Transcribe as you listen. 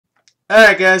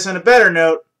Alright guys, on a better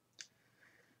note,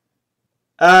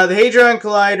 the Hadron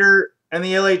Collider and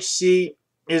the LHC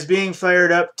is being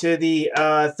fired up to the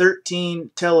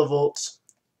 13 televolts,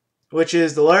 which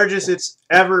is the largest it's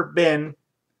ever been.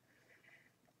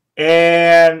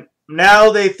 And now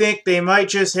they think they might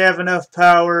just have enough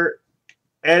power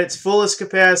at its fullest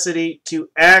capacity to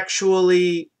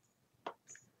actually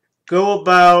go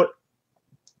about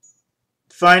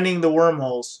finding the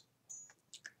wormholes.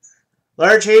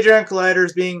 Large Hadron Collider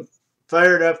is being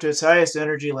fired up to its highest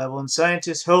energy level, and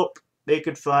scientists hope they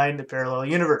could find the parallel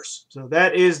universe. So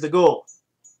that is the goal.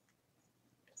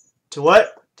 To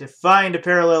what? To find a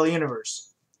parallel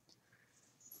universe.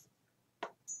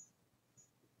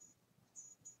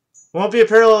 Won't be a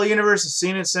parallel universe as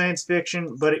seen in science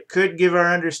fiction, but it could give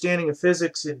our understanding of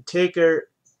physics and take our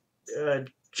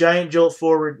giant jolt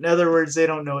forward. In other words, they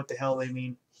don't know what the hell they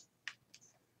mean.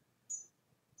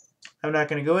 I'm not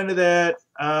going to go into that.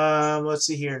 Let's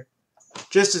see here.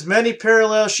 Just as many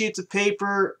parallel sheets of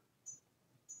paper,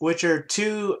 which are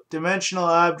two-dimensional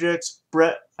objects,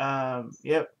 breadth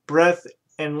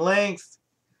and length,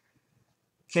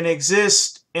 can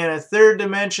exist in a third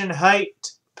dimension.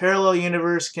 Height, parallel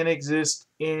universe can exist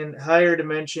in higher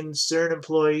dimensions. Cern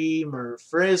employee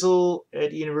Parelle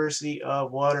at University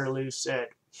of Waterloo said.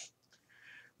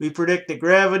 We predict that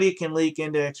gravity can leak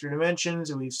into extra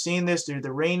dimensions, and we've seen this through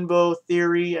the rainbow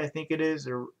theory, I think it is,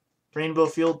 or rainbow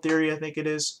field theory, I think it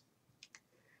is.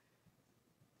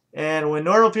 And when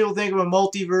normal people think of a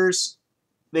multiverse,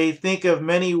 they think of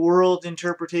many world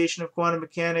interpretation of quantum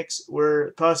mechanics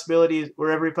where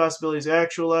every possibility is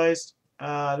actualized.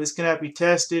 This cannot be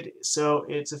tested, so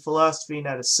it's a philosophy,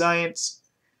 not a science.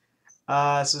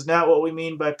 This is not what we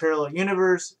mean by parallel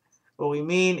universe. What we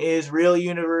mean is real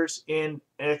universe in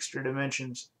extra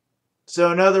dimensions.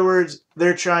 So in other words,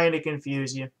 they're trying to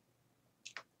confuse you.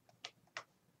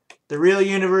 The real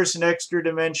universe in extra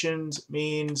dimensions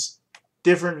means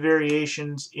different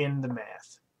variations in the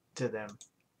math to them.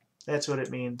 That's what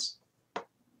it means.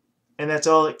 And that's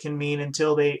all it can mean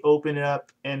until they open it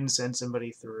up and send somebody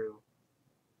through.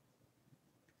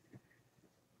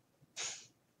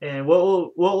 And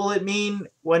what will it mean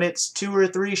when it's 2 or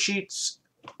 3 sheets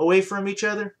away from each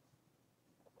other?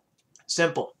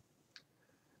 Simple.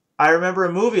 I remember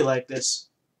a movie like this.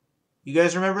 You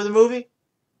guys remember the movie?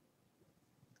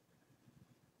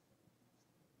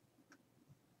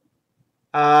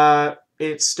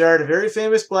 It starred a very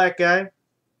famous black guy.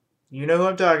 You know who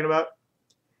I'm talking about.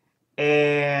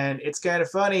 And it's kind of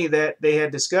funny that they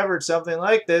had discovered something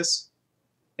like this,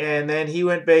 and then he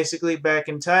went basically back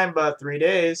in time about 3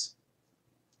 days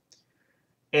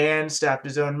and stopped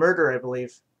his own murder, I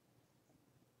believe.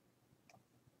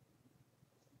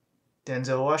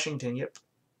 Denzel Washington, yep.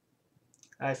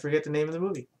 I forget the name of the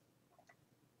movie.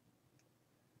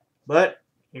 But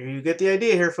here you get the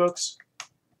idea here, folks.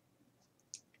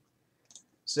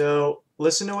 So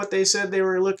listen to what they said they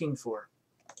were looking for.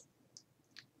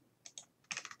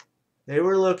 They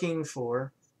were looking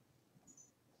for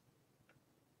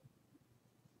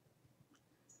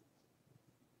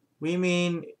we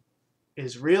mean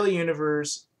is real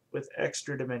universe with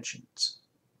extra dimensions.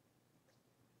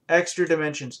 Extra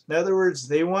dimensions. In other words,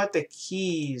 they want the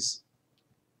keys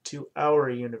to our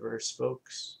universe,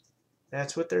 folks.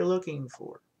 That's what they're looking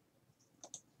for.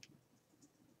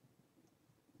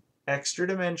 Extra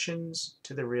dimensions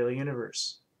to the real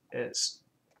universe. Yes.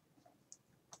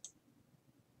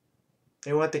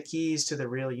 They want the keys to the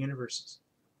real universes.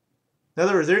 In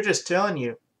other words, they're just telling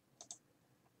you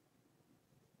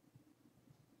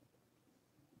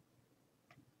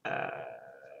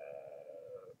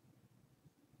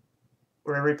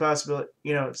where every possibility,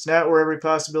 it's not where every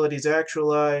possibility is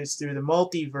actualized through the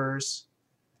multiverse.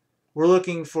 We're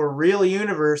looking for real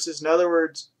universes, in other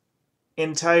words,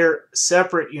 entire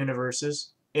separate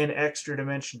universes in extra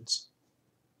dimensions.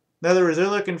 In other words, they're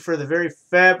looking for the very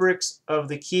fabrics of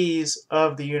the keys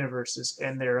of the universes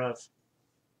and thereof.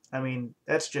 I mean,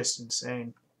 that's just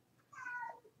insane.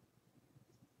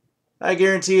 I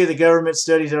guarantee you the government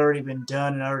study's already been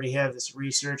done and I already have this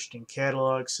researched and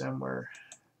cataloged somewhere.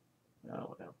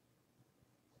 Oh, well.